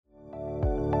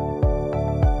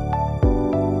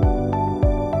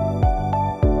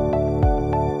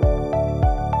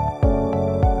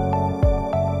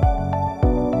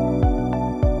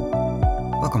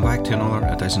to another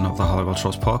edition of the Holywell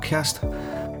Trust podcast.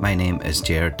 My name is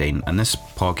Jared Dean, and this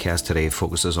podcast today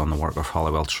focuses on the work of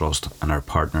Holywell Trust and our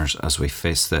partners as we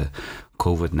face the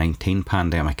COVID-19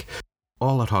 pandemic.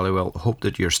 All at Holywell hope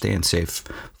that you're staying safe,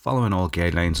 following all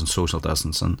guidelines on social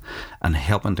distancing, and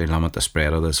helping to limit the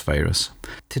spread of this virus.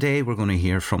 Today we're going to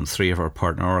hear from three of our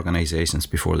partner organisations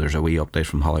before there's a wee update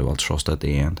from Holywell Trust at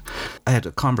the end. I had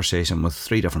a conversation with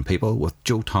three different people, with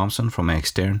Joe Thompson from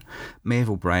Extern,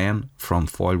 Maeve O'Brien from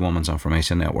Foyle Women's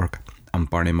Information Network, and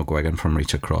Barney McGuigan from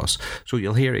Reach Across. So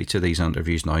you'll hear each of these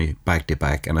interviews now back to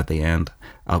back, and at the end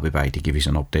I'll be back to give you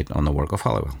an update on the work of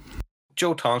Holywell.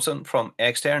 Joe Thompson from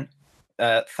Extern.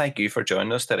 Thank you for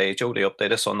joining us today, Joe, to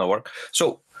update us on the work.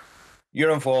 So, you're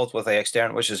involved with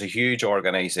Extern, which is a huge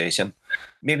organisation.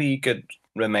 Maybe you could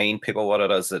remind people what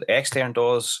it is that Extern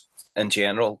does in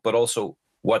general, but also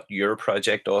what your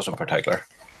project does in particular.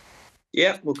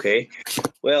 Yeah, okay.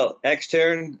 Well,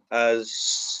 Extern,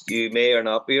 as you may or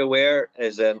not be aware,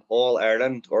 is an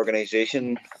all-Ireland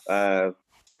organisation.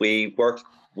 We work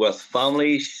with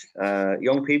families,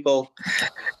 young people,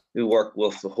 who work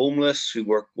with the homeless, who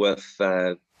work with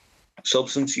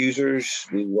substance users,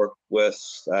 we work with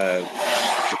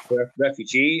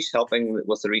refugees, helping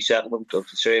with the resettlement of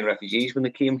the Syrian refugees when they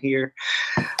came here.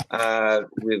 We have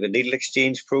a needle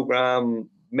exchange program,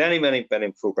 many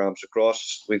programs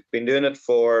across. We've been doing it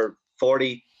for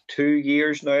 42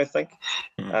 years now, I think.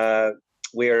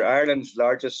 We are Ireland's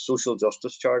largest social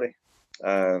justice charity.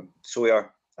 So we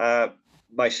are.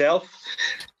 Myself,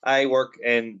 I work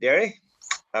in Derry,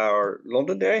 or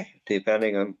Londonderry,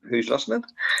 depending on who's listening.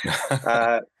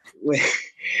 I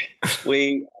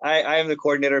am the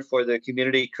coordinator for the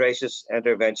Community Crisis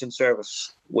Intervention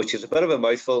Service, which is a bit of a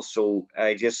mouthful, so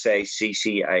I just say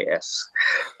CCIS.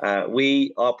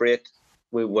 We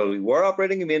were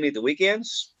operating mainly the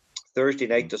weekends, Thursday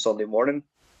night to Sunday morning,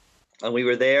 and we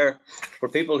were there for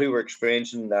people who were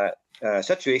experiencing that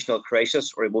situational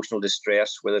crisis or emotional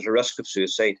distress where there's a risk of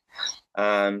suicide.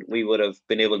 And we would have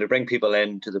been able to bring people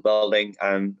into the building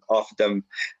and offer them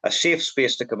a safe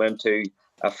space to come into,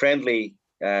 a friendly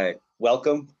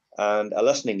welcome and a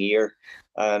listening ear,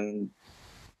 and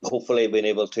hopefully being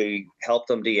able to help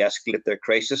them de-escalate their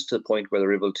crisis to the point where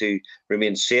they're able to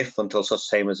remain safe until such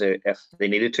time as if they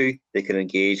needed to, they can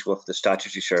engage with the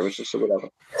statutory services or whatever.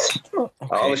 Okay.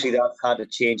 Obviously, that had to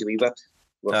change a wee bit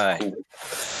with COVID.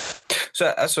 So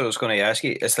that's what I was going to ask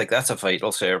you. It's like that's a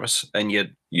vital service, and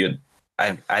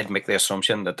I'd make the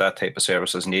assumption that type of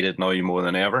service is needed now more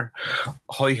than ever.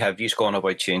 How have you gone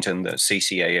about changing the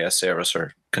CCIS service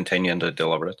or continuing to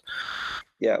deliver it?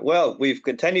 Yeah, well, we've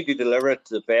continued to deliver it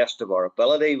to the best of our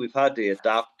ability. We've had to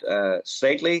adapt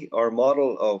slightly our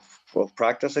model of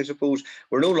practice, I suppose.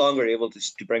 We're no longer able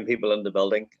to bring people in the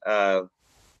building.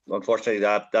 Unfortunately,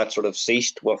 that sort of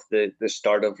ceased with the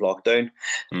start of lockdown.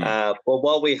 But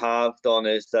what we have done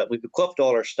is that we've equipped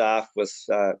all our staff with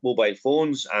mobile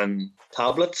phones and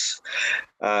tablets,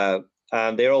 and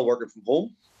they're all working from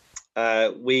home.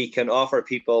 We can offer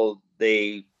people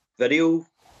the video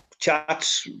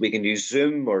chats. We can use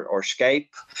Zoom or Skype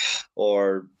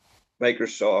or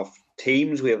Microsoft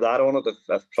Teams. We have that on it.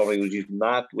 If somebody was using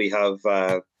that, we have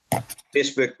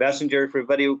Facebook Messenger for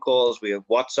video calls. We have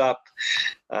WhatsApp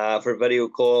for video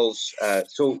calls.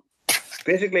 So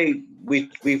basically,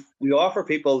 we offer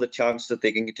people the chance that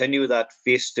they can continue that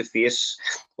face-to-face,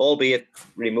 albeit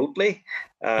remotely.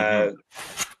 And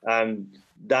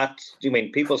that,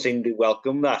 people seem to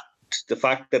welcome that. The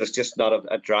fact that it's just not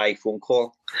a dry phone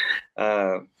call.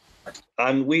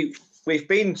 And we've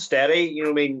been steady.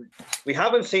 We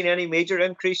haven't seen any major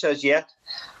increase as yet.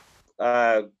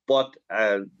 But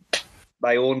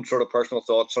my own sort of personal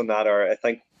thoughts on that are, I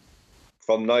think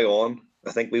from now on,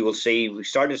 I think we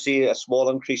started to see a small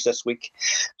increase this week.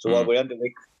 So we're into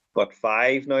week,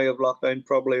 5 now of lockdown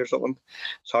probably or something.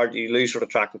 It's hard, you lose sort of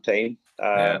track of time.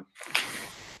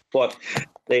 But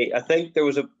I think there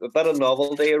was a bit of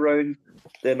novelty around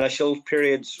the initial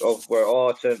periods of where,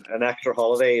 it's an extra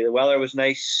holiday. The weather was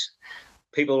nice.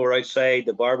 People were outside.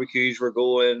 The barbecues were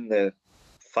going. The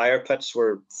fire pits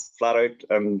were flat out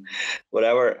and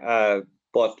whatever.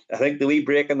 But I think the wee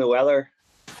break in the weather,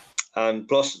 and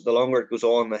plus the longer it goes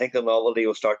on, I think the novelty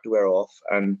will start to wear off.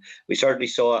 And we certainly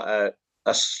saw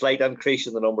a slight increase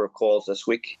in the number of calls this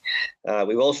week.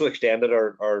 We've also extended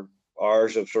our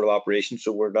hours of sort of operation,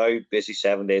 so we're now basically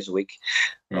 7 days a week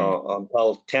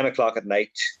until 10 o'clock at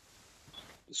night,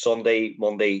 Sunday,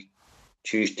 Monday,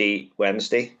 Tuesday,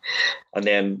 Wednesday, and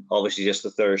then obviously just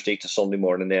the Thursday to Sunday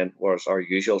morning then was our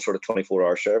usual sort of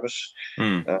 24-hour service.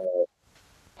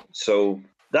 So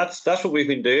that's what we've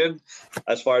been doing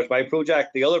as far as my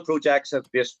project. The other projects have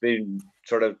just been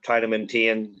sort of trying to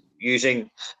maintain using,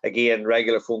 again,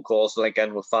 regular phone calls to link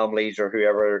in with families or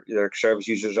whoever their service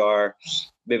users are,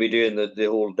 maybe doing the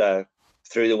whole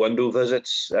through the window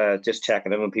visits, just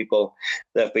checking in on people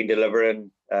that have been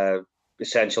delivering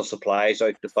essential supplies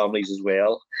out to families as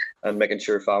well, and making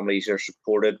sure families are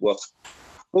supported with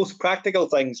both practical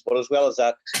things, but as well as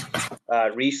that,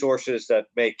 resources that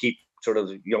may keep sort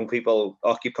of young people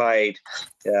occupied,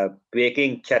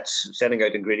 baking kits, sending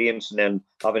out ingredients, and then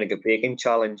having a baking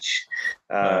challenge,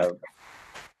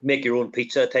 make your own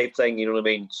pizza type thing. You know what I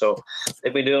mean? So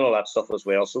they've been doing all that stuff as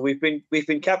well. So we've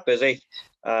been kept busy.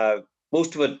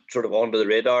 Most of it sort of under the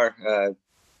radar,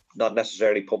 not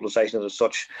necessarily publicising it as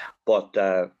such, but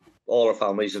all our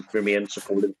families have remained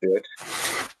supportive through it.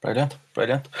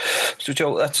 Brilliant. So,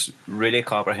 Joe, that's really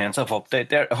comprehensive update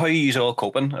there. How are you all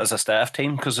coping as a staff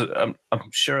team? Because I'm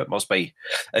sure it must be,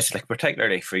 it's like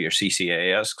particularly for your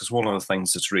CCAS, because one of the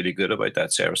things that's really good about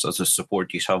that service is the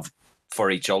support you have for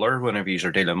each other whenever you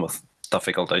are dealing with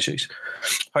difficult issues.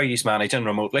 How are you managing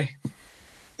remotely?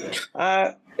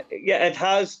 Yeah, it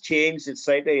has changed it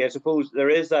slightly. I suppose there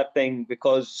is that thing,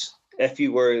 because if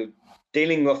you were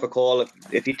dealing with a call,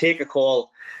 if you take a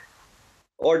call,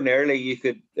 ordinarily you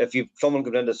could, if someone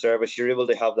comes into service, you're able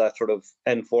to have that sort of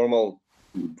informal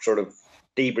sort of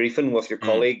debriefing with your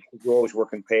colleague. You always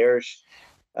work in pairs,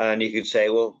 and you could say,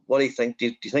 well, what do you think? Do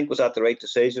you think was that the right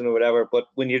decision or whatever? But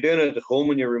when you're doing it at home,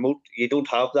 when you're remote, you don't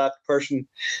have that person.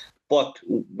 But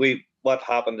what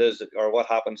happens is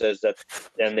that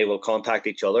then they will contact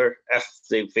each other if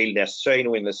they feel necessary.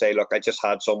 When they say, look, I just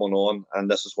had someone on and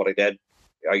this is what I did.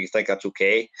 Or you think that's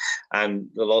okay? And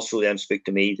they'll also then speak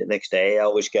to me the next day. I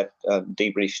always get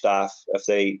debrief staff if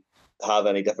they have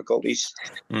any difficulties.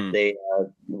 They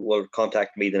will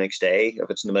contact me the next day if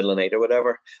it's in the middle of the night or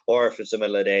whatever. Or if it's the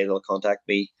middle of the day, they'll contact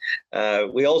me.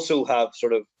 We also have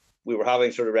we were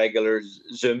having sort of regular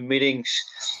Zoom meetings,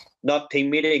 not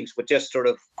team meetings, but just sort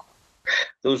of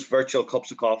those virtual cups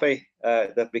of coffee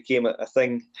that became a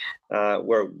thing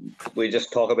where we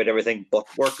just talk about everything but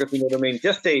work, if you know what I mean,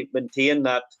 just to maintain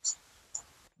that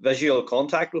visual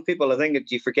contact with people. I think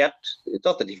that you forget, it's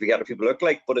not that you forget what people look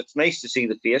like, but it's nice to see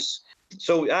the face.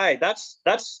 So that's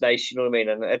nice, you know what I mean,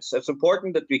 and it's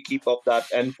important that we keep up that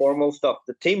informal stuff.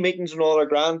 The team meetings and all are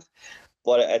grand,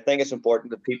 but I think it's important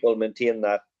that people maintain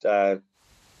that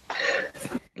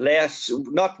less,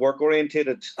 not work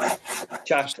orientated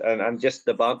chat and just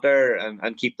the banter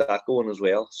and keep that going as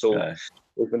well. So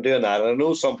we've been doing that, and I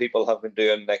know some people have been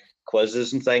doing like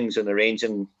quizzes and things and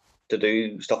arranging to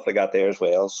do stuff like that there as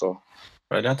well. So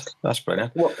brilliant. That's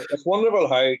brilliant. Well, it's wonderful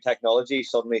how technology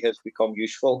suddenly has become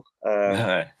useful,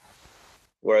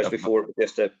 whereas before it was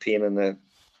just a pain in the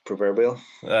proverbial.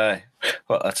 Well,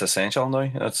 that's essential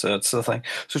now. That's the thing.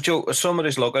 So, Joe, if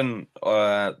somebody's looking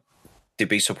to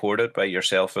be supported by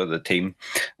yourself or the team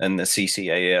in the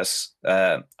CCAS,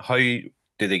 how do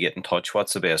they get in touch?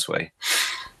 What's the best way?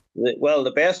 Well,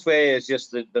 the best way is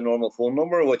just the normal phone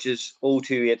number, which is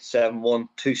 02871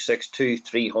 262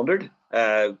 300.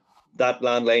 That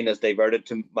landline is diverted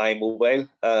to my mobile,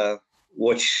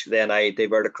 which then I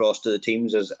divert across to the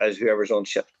teams as whoever's on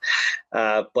shift.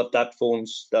 But that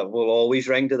will always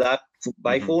ring to that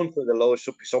by phone, so there'll always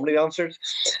be somebody answers.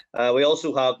 We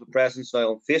also have a presence now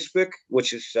on Facebook,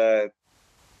 which is I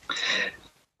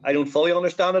don't fully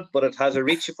understand it, but it has a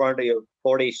reach apparently of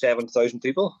 47,000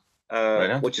 people,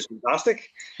 which is fantastic.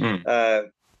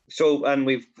 And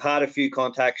we've had a few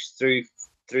contacts through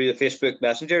the Facebook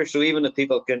Messenger. So even if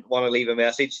people can want to leave a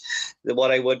message, what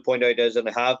I would point out is,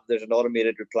 there's an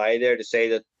automated reply there to say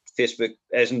that Facebook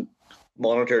isn't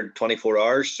monitored 24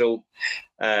 hours. So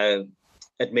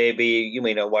it may be,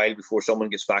 a while before someone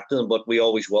gets back to them, but we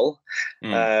always will.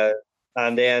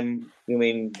 And then,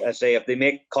 I say, if they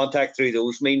make contact through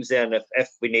those means, then if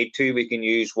we need to, we can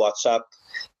use WhatsApp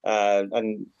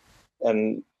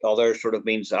and other sort of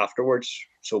means afterwards.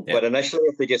 So, but initially,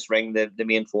 if they just ring the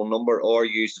main phone number or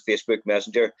use the Facebook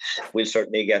Messenger, we'll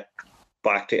certainly get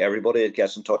back to everybody that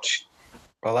gets in touch.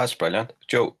 Well, that's brilliant.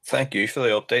 Joe, thank you for the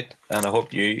update, and I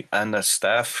hope you and the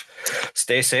staff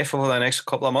stay safe over the next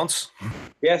couple of months.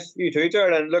 Yes, you too,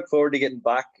 Jared, and look forward to getting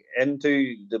back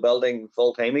into the building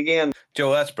full time again.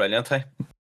 Joe, that's brilliant. Hey?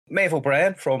 Maeve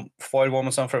O'Brien from Foyle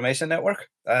Women's Information Network.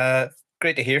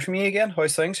 Great to hear from you again.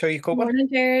 How's things? How are you coping? Morning,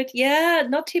 Jared. Yeah,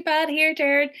 not too bad here,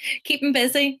 Jared. Keeping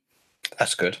busy.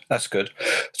 That's good.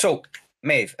 So,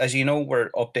 Maeve, as you know, we're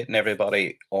updating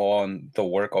everybody on the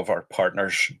work of our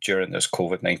partners during this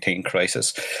COVID-19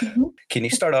 crisis. Mm-hmm. Can you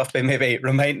start off by maybe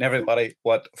reminding everybody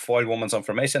what Foyle Women's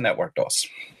Information Network does?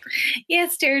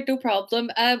 Yes, Jared, no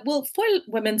problem. Well, Foyle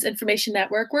Women's Information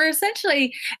Network, we're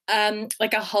essentially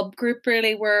like a hub group,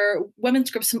 really, where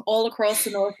women's groups from all across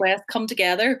the Northwest come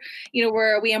together.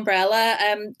 We're a wee umbrella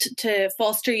to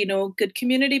foster, good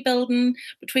community building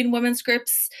between women's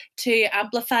groups, to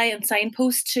amplify and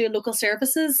signpost to local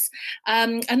services,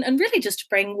 and really just to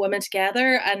bring women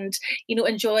together and,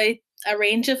 enjoy a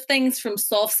range of things from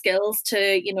soft skills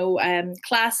to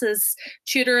classes,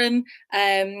 tutoring,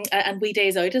 and wee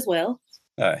days out as well.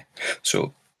 Aye.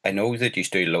 So I know that you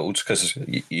do loads because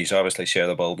you obviously share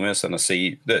the building with us, and I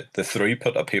see the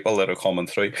throughput of people that are coming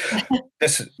through.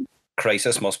 This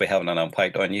crisis must be having an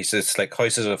impact on you. So it's like, how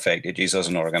has it affected you as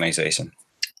an organisation?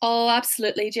 Oh,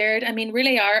 absolutely, Jared. I mean,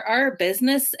 really, our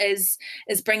business is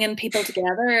bringing people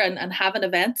together and having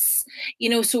events.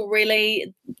 So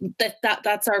really,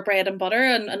 that's our bread and butter.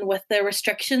 And with the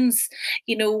restrictions,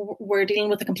 we're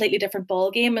dealing with a completely different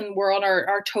ballgame, and we're on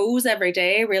our toes every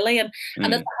day, really. And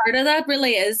at the heart of that,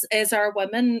 really, is our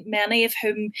women, many of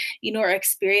whom are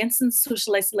experiencing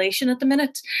social isolation at the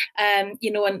minute, and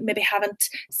maybe haven't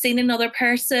seen another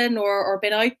person or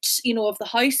been out, of the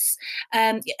house,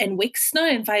 in weeks now.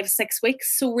 In 5-6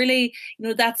 weeks. So really,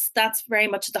 that's very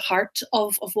much at the heart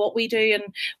of what we do.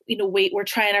 And, we're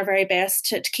trying our very best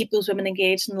to keep those women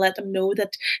engaged and let them know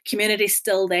that community is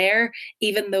still there,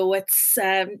 even though it's,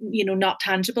 not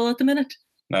tangible at the minute.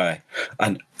 Aye.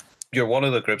 And you're one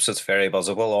of the groups that's very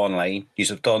visible online.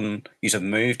 You've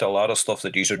moved a lot of stuff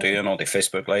that you're doing on the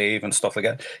Facebook Live and stuff like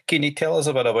that. Can you tell us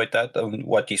a bit about that and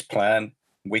what you plan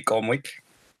week on week?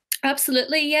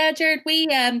 Absolutely, yeah, Jared. We,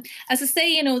 as I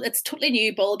say, it's a totally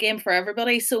new ball game for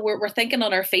everybody. So we're thinking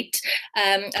on our feet.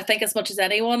 I think as much as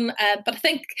anyone, but I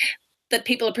think that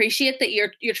people appreciate that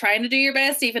you're trying to do your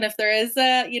best, even if there is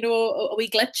a wee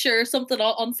glitch or something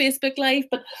on Facebook Live.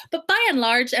 But by and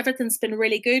large, everything's been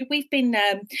really good. We've been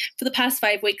for the past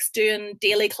 5 weeks doing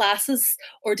daily classes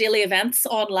or daily events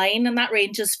online, and that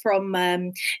ranges from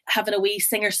having a wee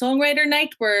singer-songwriter night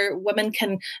where women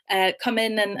can come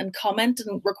in and comment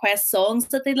and request songs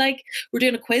that they like. We're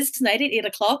doing a quiz tonight at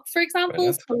 8:00, for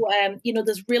example. Brilliant. So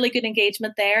there's really good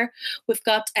engagement there. We've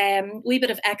got a wee bit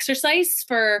of exercise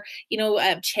for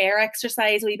chair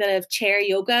exercise, a wee bit of chair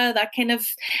yoga, that kind of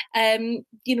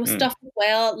stuff as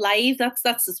well. Live, that's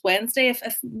this Wednesday if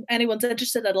anyone's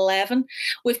interested at 11.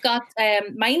 We've got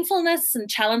mindfulness and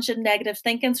challenging negative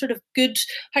thinking, sort of good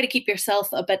how to keep yourself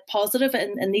a bit positive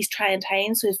in these trying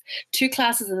times. We've 2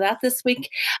 classes of that this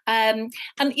week, and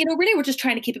really we're just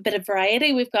trying to keep a bit of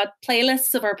variety. We've got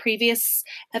playlists of our previous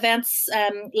events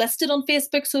listed on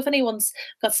Facebook, so if anyone's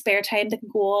got spare time they can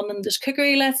go on, and there's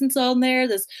cookery lessons on there,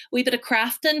 there's a wee bit of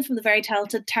crafting from the very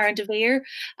talented Taryn DeVere,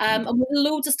 and with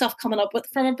loads of stuff coming up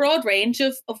from a broad range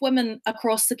of women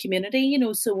across the community.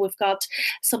 So we've got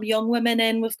some young women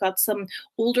in, we've got some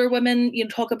older women,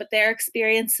 talk about their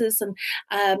experiences, and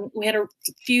we had a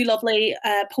few lovely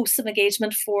posts of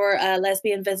engagement for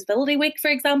Lesbian Visibility Week,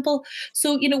 for example.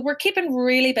 So we're keeping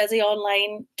really busy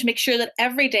online to make sure that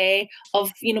every day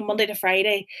of Monday to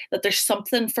Friday that there's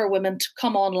something for women to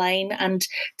come online and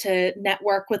to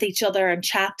network with each other and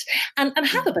chat and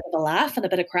have a bit of a laugh and a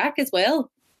bit of crack as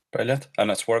well. Brilliant.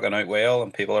 And it's working out well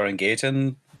and people are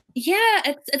engaging. Yeah,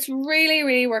 it's really,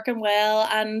 really working well.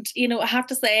 And, I have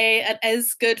to say it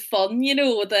is good fun,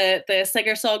 the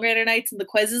singer-songwriter nights and the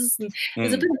quizzes. And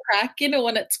there's a bit of crack, and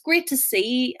it's great to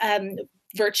see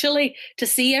virtually to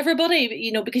see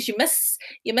everybody, because you miss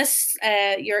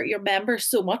your members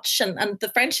so much, and the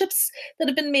friendships that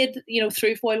have been made,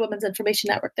 through Foyle Women's Information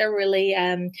Network, they're really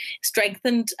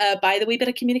strengthened by the wee bit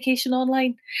of communication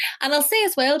online. And I'll say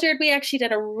as well, Jared, we actually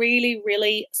did a really,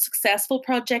 really successful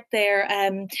project there.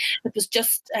 It was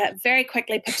just very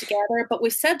quickly put together, but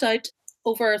we've sent out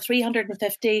over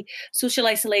 350 social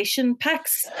isolation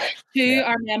packs to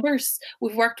our members.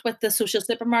 We've worked with the social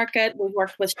supermarket, we've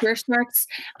worked with Sure Smarts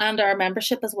and our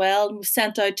membership as well. And we've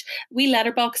sent out wee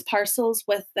letterbox parcels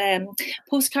with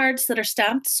postcards that are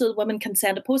stamped, so women can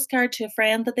send a postcard to a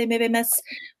friend that they maybe miss.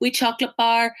 Wee chocolate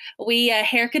bar, wee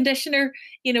hair conditioner.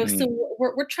 So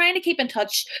we're trying to keep in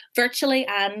touch virtually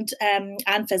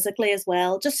and physically as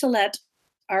well, just to let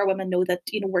our women know that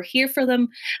we're here for them.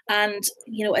 And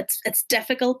it's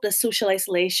difficult, the social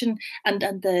isolation and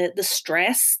the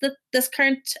stress that this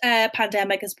current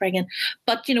pandemic is bringing,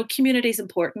 but community is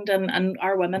important, and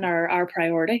our women are our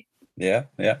priority. Yeah,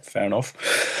 fair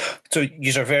enough. So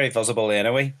you are very visible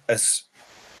anyway. Is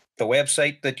the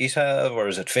website that you have, or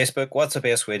is it Facebook? What's the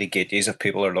best way to get you if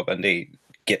people are looking to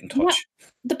get in touch?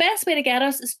 The best way to get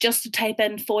us is just to type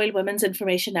in Foyle Women's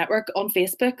Information Network on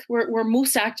Facebook. We're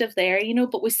most active there,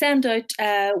 but we send out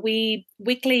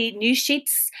weekly news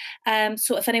sheets.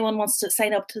 So if anyone wants to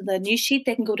sign up to the news sheet,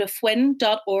 they can go to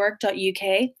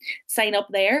fwin.org.uk, sign up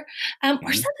there,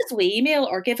 or send us an email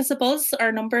or give us a buzz.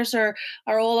 Our numbers are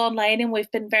all online, and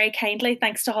we've been very kindly,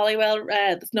 thanks to Holywell,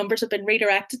 the numbers have been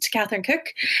redirected to Catherine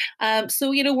Cook. So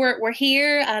we're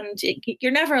here, and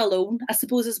you're never alone, I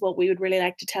suppose, is what we would really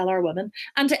like to tell our women.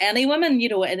 And to any women,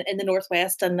 in the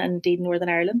Northwest and indeed Northern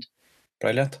Ireland.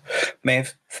 Brilliant.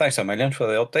 Maeve, thanks a million for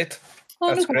the update.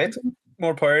 Oh, that's great.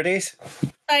 More power days.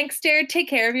 Thanks, Jared. Take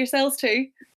care of yourselves too.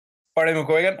 Barney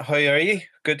McGuigan, how are you?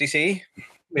 Good to see you.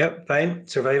 Yep, fine.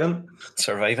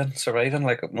 Surviving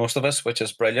like most of us, which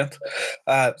is brilliant.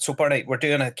 So Barney, we're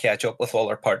doing a catch up with all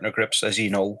our partner groups, as you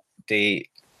know. They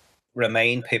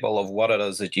remind people of what it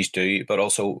is that you do, but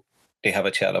also they have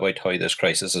a chat about how this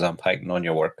crisis is impacting on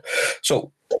your work.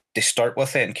 So to start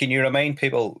with then, can you remind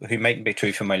people who mightn't be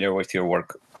too familiar with your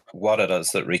work what it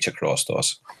is that Reach Across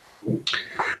does?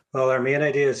 Well, our main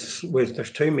idea is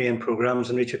there's two main programs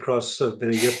in Reach Across, the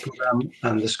youth program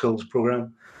and the schools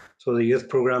program. So the youth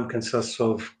program consists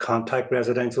of contact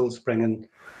residentials, bringing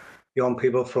young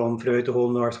people from throughout the whole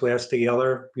Northwest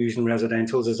together, using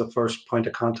residentials as a first point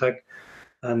of contact,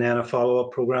 and then a follow-up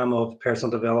program of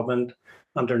personal development,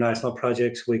 international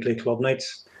projects, weekly club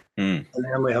nights. And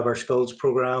then we have our skills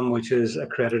program, which is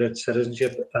accredited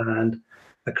citizenship and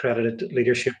accredited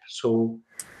leadership. So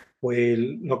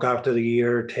we look after the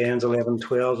year 10s, 11,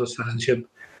 12s of citizenship,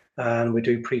 and we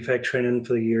do prefect training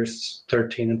for the years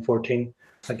 13 and 14,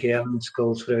 again,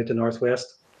 schools throughout the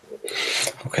Northwest.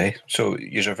 Okay, so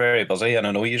you're very busy, and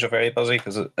I know you're very busy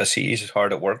because I see you're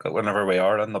hard at work whenever we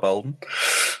are in the building.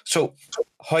 So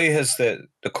how has the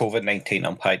COVID-19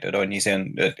 impacted on you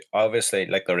then? Obviously,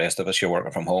 like the rest of us, you're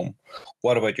working from home.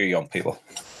 What about your young people?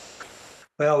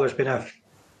 Well, there's been a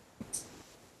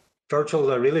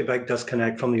really big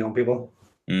disconnect from the young people.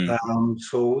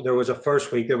 So there was a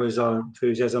first week, there was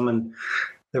enthusiasm, and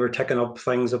they were taking up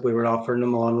things that we were offering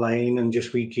them online and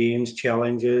just wee games,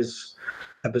 challenges.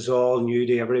 It was all new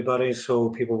to everybody, so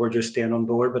people were just staying on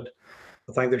board. But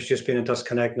I think there's just been a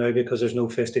disconnect now because there's no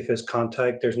face-to-face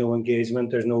contact, there's no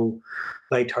engagement, there's no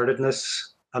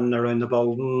lightheartedness in and around the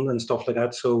building and stuff like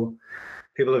that. So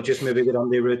people have just maybe got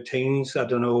on their routines. I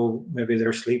don't know, maybe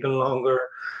they're sleeping longer,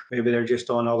 maybe they're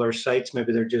just on other sites,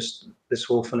 maybe they're just this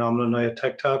whole phenomenon now of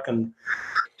TikTok and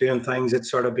doing things that's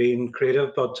sort of being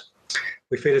creative. But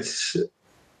we feel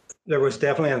there was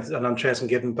definitely an interest in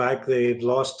getting back. They've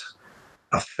lost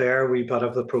a fair wee bit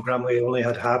of the programme. We only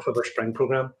had half of our spring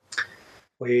programme.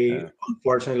 We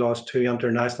unfortunately lost 2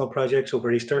 international projects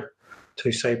over Easter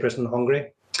to Cyprus and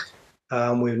Hungary.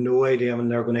 We have no idea when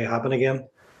they're going to happen again.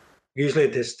 Usually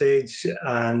at this stage,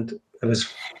 and it was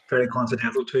very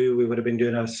coincidental too, we would have been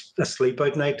doing a sleep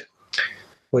out night,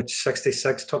 which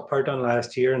 66 took part on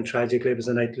last year, and tragically it was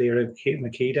the night Lyra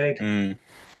McKee died.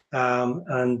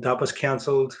 And that was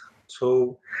cancelled.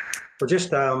 So we're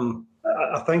just,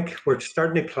 I think we're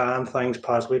starting to plan things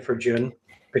possibly for June,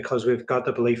 because we've got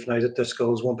the belief now that the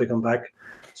schools won't be coming back.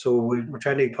 So we're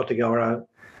trying to put together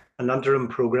an interim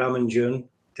programme in June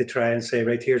to try and say,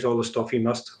 right, here's all the stuff you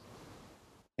missed.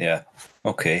 Yeah.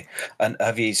 Okay. And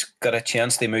have you got a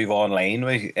chance to move online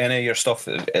with any of your stuff?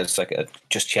 It's like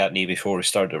just chatting to you before we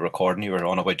started recording. You were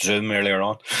on about Zoom earlier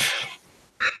on.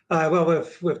 Well,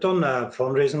 we've done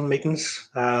fundraising meetings,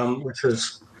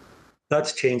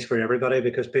 that's changed for everybody,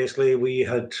 because basically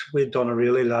we'd done a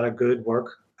really lot of good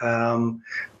work.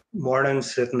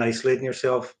 Mornings, sitting isolating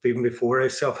yourself, even before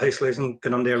self-isolation,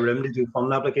 going into a room to do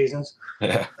fund applications.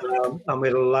 Yeah. And we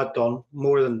had a lot done,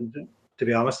 more than, to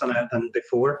be honest, than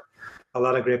before. A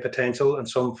lot of great potential, and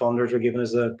some funders were giving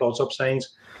us the thumbs up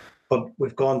signs. But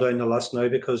we've gone down the list now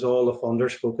because all the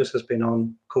funders' focus has been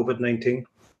on COVID-19.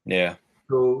 Yeah.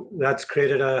 So that's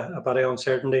created a bit of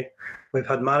uncertainty. We've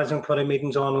had management committee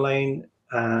meetings online,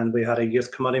 and we had a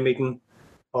youth committee meeting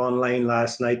online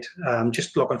last night,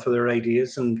 just looking for their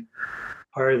ideas and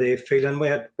how are they feeling. We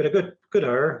had a good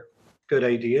hour, good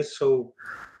ideas. So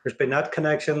there's been that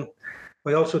connection.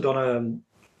 We also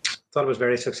thought it was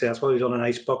very successful. We've done an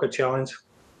ice bucket challenge.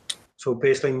 So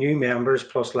basically new members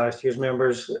plus last year's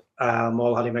members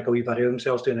all had to make a wee video of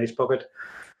themselves doing ice bucket.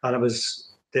 And it was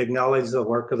to acknowledge the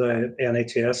work of the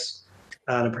NHS,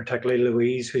 and particularly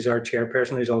Louise, who's our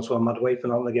chairperson, who's also a midwife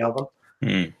in Galvin.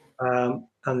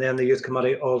 And then the youth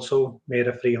committee also made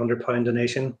a £300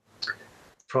 donation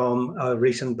from a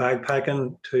recent bag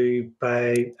packing to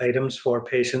buy items for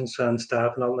patients and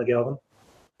staff in Galvin.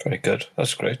 Very good.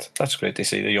 That's great. That's great to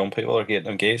see the young people are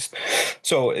getting engaged.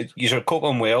 So you're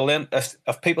coping well then.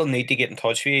 If people need to get in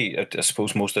touch with you, I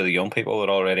suppose most of the young people would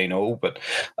already know, but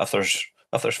if there's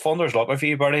funders looking for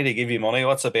you, Barney, to give you money,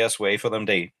 what's the best way for them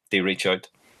to reach out?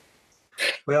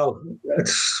 Well,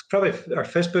 it's probably our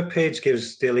Facebook page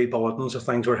gives daily bulletins of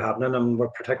things that are happening, and we're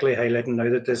particularly highlighting now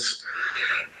that this,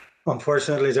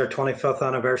 unfortunately, is our 25th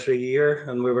anniversary year,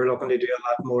 and we were looking to do a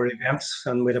lot more events,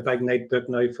 and we had a big night booked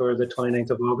now for the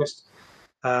 29th of August.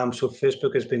 So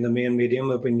Facebook has been the main medium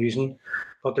we've been using,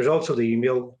 but there's also the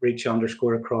email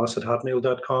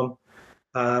reach_across@hotmail.com.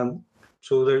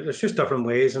 So there's just different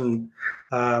ways, and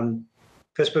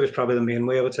Facebook is probably the main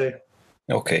way, I would say.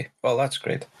 Okay, well, that's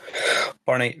great.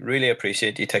 Barney, really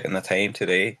appreciate you taking the time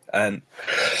today, and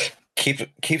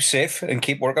keep safe and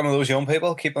keep working with those young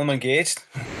people, keep them engaged.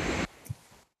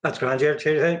 That's grand, Jared.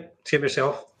 Cheers, save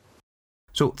yourself.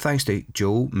 So thanks to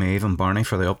Joe, Maeve and Barney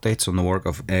for the updates on the work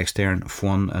of Extern,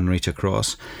 Fun and Reach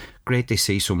Across. Great to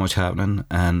see so much happening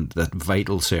and that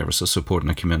vital services supporting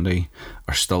the community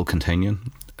are still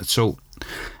continuing. So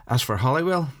as for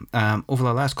Holywell, over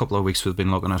the last couple of weeks we've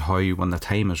been looking at how, when the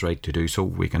time is right to do so,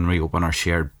 we can reopen our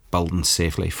shared building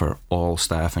safely for all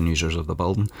staff and users of the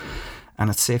building. And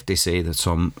it's safe to say that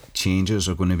some changes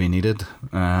are going to be needed.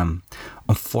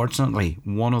 Unfortunately,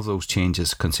 one of those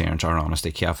changes concerns our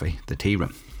Honesty Cafe, the tea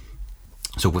room.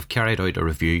 So we've carried out a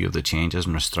review of the changes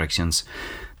and restrictions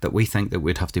that we think that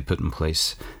we'd have to put in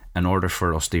place in order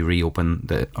for us to reopen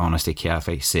the Honesty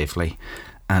Cafe safely.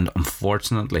 And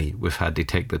unfortunately, we've had to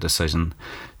take the decision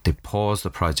to pause the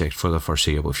project for the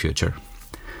foreseeable future.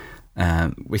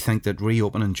 We think that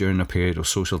reopening during a period of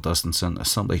social distancing is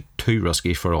simply too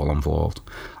risky for all involved.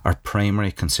 Our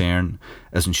primary concern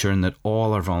is ensuring that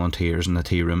all our volunteers in the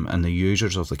tea room and the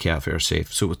users of the cafe are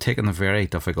safe. So we've taken the very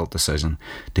difficult decision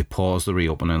to pause the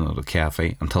reopening of the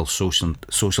cafe until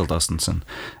social distancing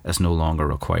is no longer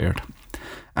required.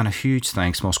 And a huge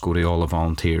thanks must go to all the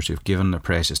volunteers who've given their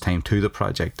precious time to the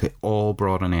project. They all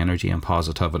brought an energy and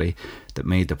positivity that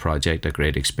made the project a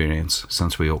great experience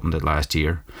since we opened it last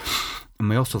year. And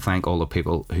we also thank all the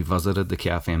people who visited the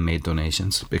cafe and made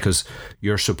donations, because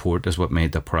your support is what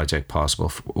made the project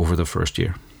possible over the first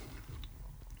year.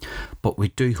 But we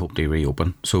do hope to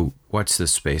reopen, so watch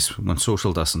this space. When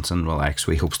social distancing relaxes,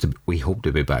 we hope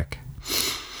to be back.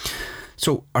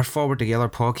 So our Forward Together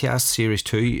podcast series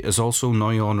 2 is also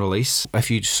now on release. If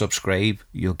you subscribe,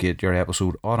 you'll get your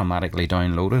episode automatically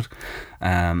downloaded.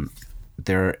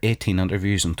 There are 18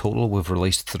 interviews in total. We've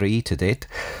released 3 to date.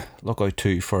 Look out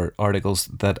too for articles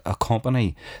that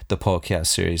accompany the podcast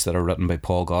series that are written by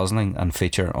Paul Gosling and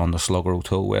feature on the Slugger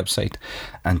O'Toole website.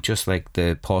 And just like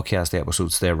the podcast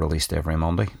episodes, they're released every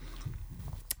Monday.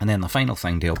 And then the final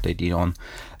thing to update you on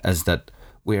is that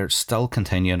we're still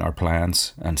continuing our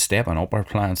plans and stepping up our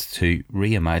plans to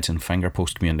reimagine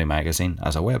Fingerpost Community Magazine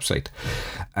as a website.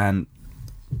 And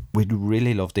we'd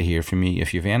really love to hear from you.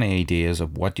 If you have any ideas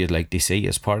of what you'd like to see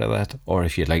as part of that, or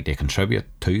if you'd like to contribute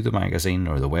to the magazine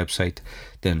or the website,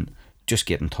 then just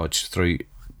get in touch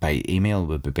by email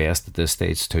would be best at this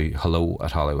stage to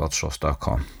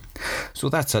hello@holywelltrust.com. So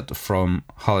that's it from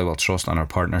Holywell Trust and our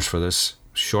partners for this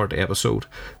short episode.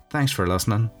 Thanks for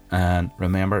listening, and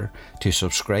remember to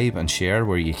subscribe and share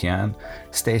where you can.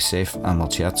 Stay safe, and we'll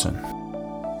chat soon.